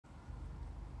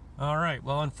All right,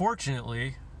 well,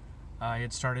 unfortunately, I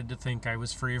had started to think I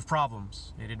was free of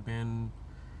problems. It's been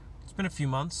a few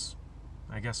months.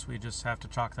 I guess we just have to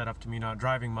chalk that up to me not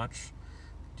driving much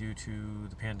due to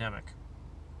the pandemic.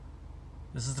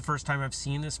 This is the first time I've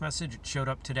seen this message. It showed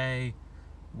up today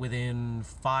within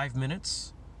 5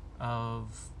 minutes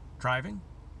of driving.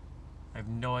 I have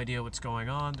no idea what's going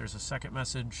on. There's a second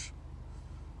message.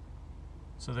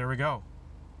 So there we go.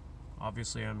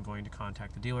 Obviously, I'm going to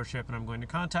contact the dealership and I'm going to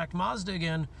contact Mazda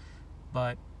again,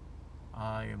 but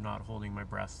I am not holding my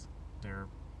breath. They're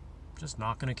just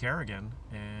not going to care again,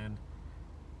 and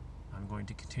I'm going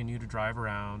to continue to drive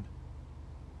around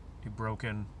a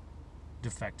broken,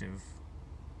 defective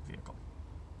vehicle.